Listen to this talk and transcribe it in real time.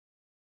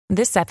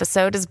This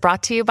episode is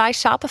brought to you by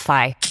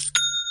Shopify.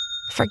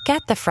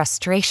 Forget the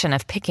frustration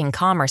of picking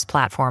commerce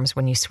platforms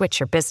when you switch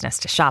your business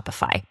to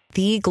Shopify,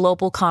 the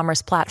global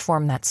commerce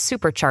platform that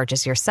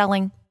supercharges your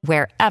selling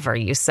wherever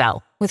you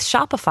sell. With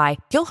Shopify,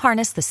 you'll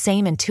harness the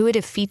same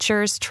intuitive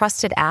features,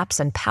 trusted apps,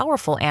 and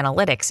powerful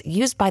analytics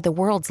used by the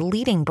world's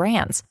leading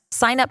brands.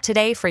 Sign up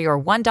today for your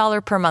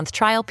 $1 per month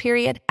trial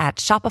period at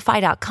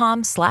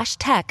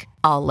shopify.com/tech,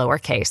 all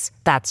lowercase.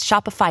 That's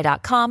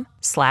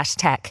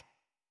shopify.com/tech.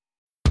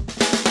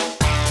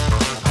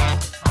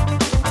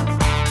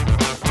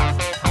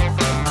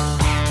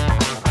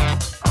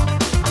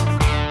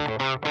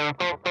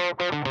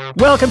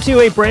 Welcome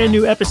to a brand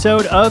new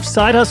episode of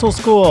Side Hustle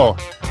School.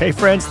 Hey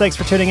friends, thanks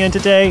for tuning in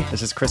today.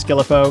 This is Chris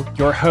Guillebeau,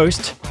 your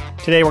host.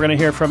 Today we're going to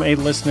hear from a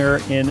listener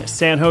in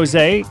San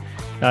Jose.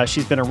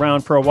 She's been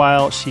around for a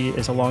while. She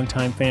is a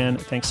longtime fan.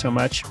 Thanks so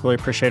much. Really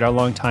appreciate our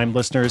longtime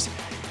listeners.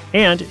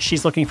 And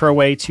she's looking for a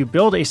way to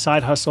build a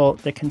side hustle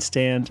that can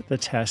stand the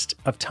test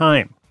of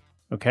time.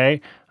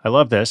 Okay, I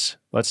love this.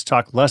 Let's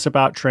talk less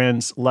about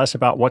trends, less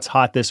about what's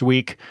hot this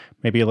week,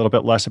 maybe a little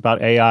bit less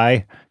about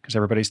AI, because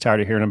everybody's tired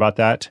of hearing about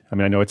that. I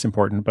mean, I know it's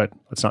important, but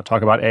let's not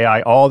talk about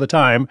AI all the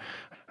time.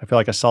 I feel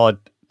like a solid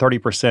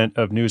 30%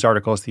 of news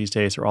articles these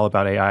days are all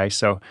about AI.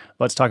 So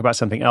let's talk about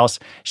something else.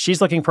 She's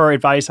looking for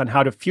advice on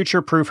how to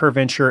future-proof her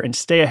venture and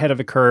stay ahead of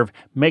the curve,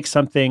 make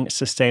something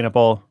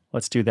sustainable.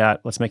 Let's do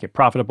that. Let's make it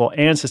profitable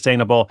and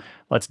sustainable.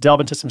 Let's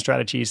delve into some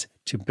strategies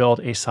to build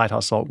a side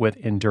hustle with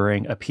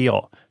enduring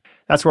appeal.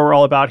 That's what we're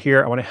all about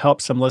here. I want to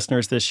help some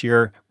listeners this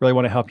year. Really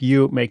want to help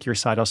you make your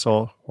side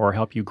hustle or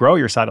help you grow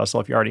your side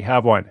hustle if you already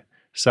have one.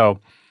 So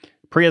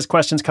Priya's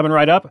questions coming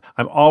right up.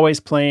 I'm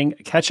always playing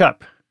catch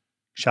up.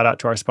 Shout out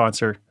to our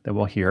sponsor, then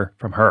we'll hear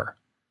from her.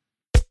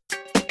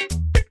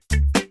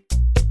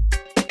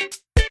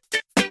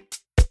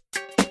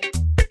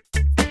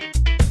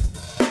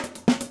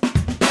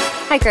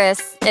 Hi,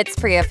 Chris. It's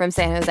Priya from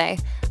San Jose.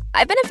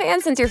 I've been a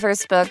fan since your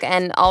first book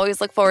and always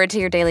look forward to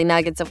your daily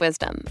nuggets of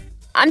wisdom.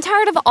 I'm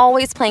tired of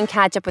always playing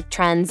catch-up with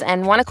trends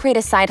and want to create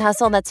a side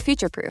hustle that's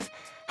future-proof.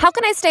 How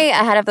can I stay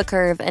ahead of the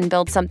curve and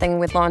build something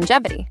with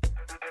longevity?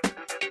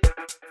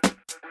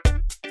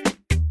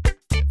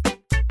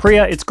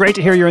 Priya, it's great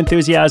to hear your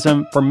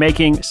enthusiasm for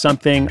making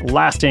something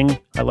lasting.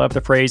 I love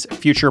the phrase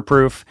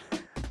future-proof.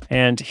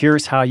 And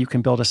here's how you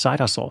can build a side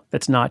hustle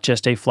that's not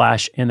just a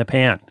flash in the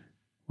pan.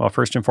 Well,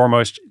 first and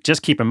foremost,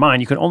 just keep in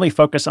mind, you can only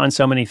focus on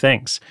so many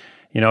things.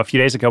 You know, a few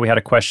days ago, we had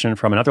a question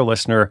from another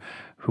listener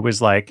who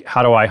was like,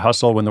 how do I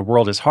hustle when the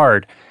world is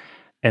hard?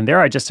 And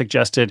there I just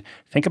suggested,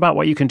 think about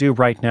what you can do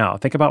right now.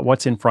 Think about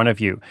what's in front of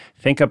you.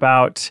 Think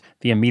about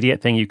the immediate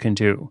thing you can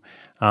do.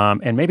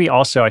 And maybe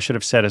also, I should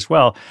have said as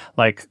well,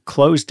 like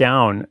close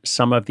down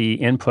some of the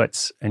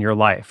inputs in your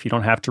life. You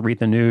don't have to read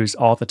the news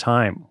all the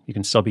time. You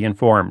can still be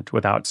informed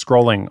without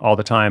scrolling all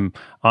the time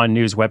on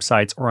news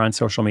websites or on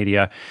social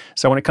media.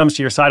 So when it comes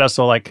to your side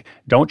hustle, like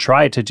don't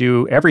try to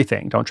do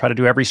everything. Don't try to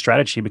do every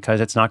strategy because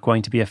it's not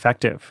going to be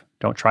effective.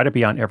 Don't try to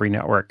be on every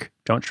network.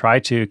 Don't try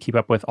to keep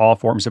up with all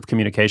forms of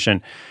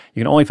communication. You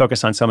can only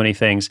focus on so many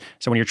things.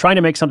 So when you're trying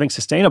to make something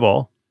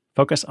sustainable,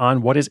 focus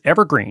on what is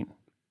evergreen.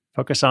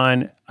 Focus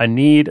on a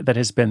need that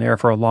has been there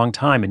for a long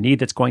time, a need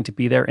that's going to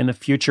be there in the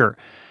future.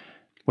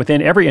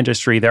 Within every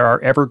industry, there are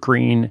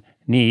evergreen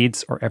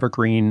needs or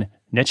evergreen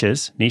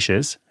niches,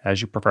 as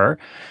you prefer.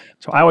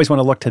 So I always want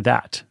to look to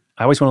that.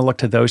 I always want to look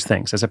to those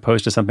things as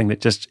opposed to something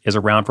that just is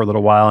around for a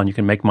little while and you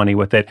can make money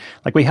with it.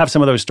 Like we have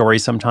some of those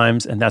stories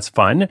sometimes, and that's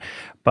fun.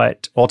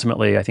 But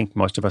ultimately, I think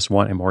most of us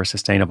want a more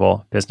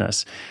sustainable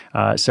business.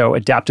 So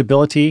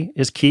adaptability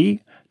is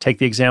key. Take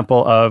the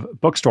example of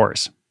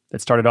bookstores that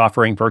started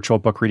offering virtual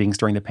book readings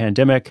during the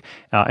pandemic,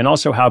 and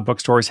also how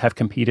bookstores have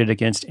competed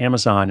against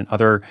Amazon and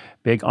other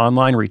big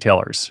online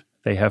retailers.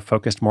 They have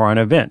focused more on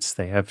events.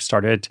 They have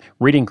started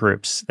reading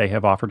groups. They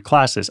have offered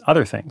classes,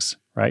 other things,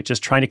 right?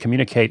 Just trying to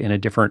communicate in a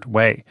different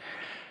way.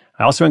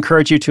 I also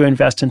encourage you to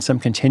invest in some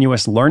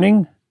continuous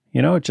learning,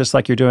 just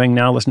like you're doing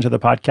now, listen to the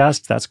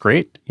podcast. That's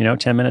great.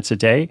 10 minutes a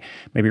day,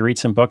 maybe read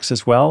some books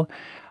as well.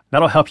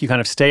 That'll help you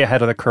kind of stay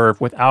ahead of the curve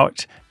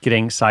without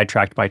getting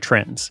sidetracked by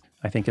trends.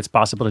 I think it's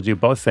possible to do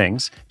both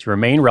things, to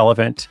remain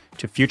relevant,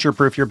 to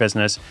future-proof your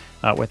business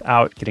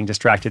without getting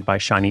distracted by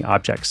shiny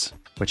objects,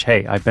 which,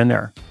 hey, I've been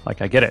there.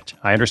 Like, I get it.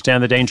 I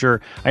understand the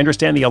danger. I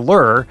understand the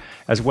allure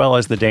as well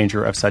as the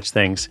danger of such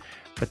things.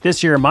 But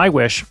this year, my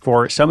wish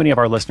for so many of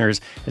our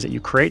listeners is that you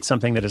create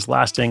something that is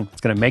lasting.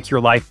 It's going to make your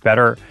life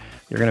better.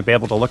 You're going to be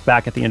able to look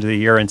back at the end of the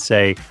year and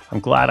say, I'm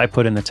glad I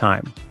put in the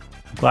time.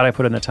 I'm glad I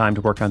put in the time to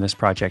work on this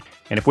project.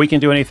 And if we can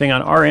do anything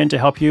on our end to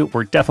help you,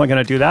 we're definitely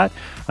going to do that.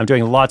 I'm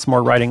doing lots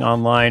more writing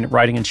online,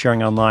 writing and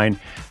sharing online.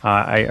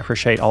 I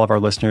appreciate all of our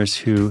listeners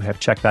who have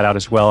checked that out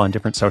as well on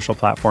different social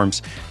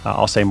platforms.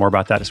 I'll say more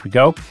about that as we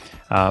go.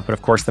 But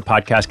of course, the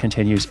podcast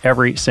continues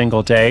every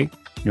single day.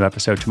 New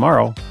episode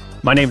tomorrow.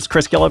 My name is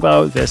Chris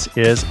Guillebeau. This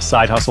is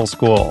Side Hustle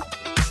School.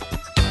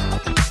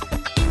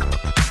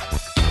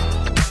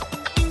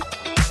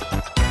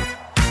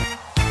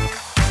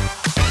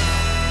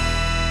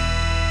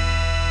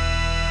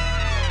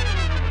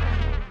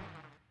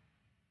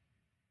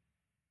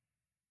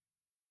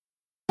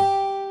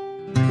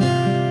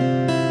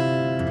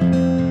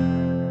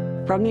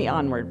 from the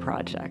Onward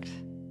Project.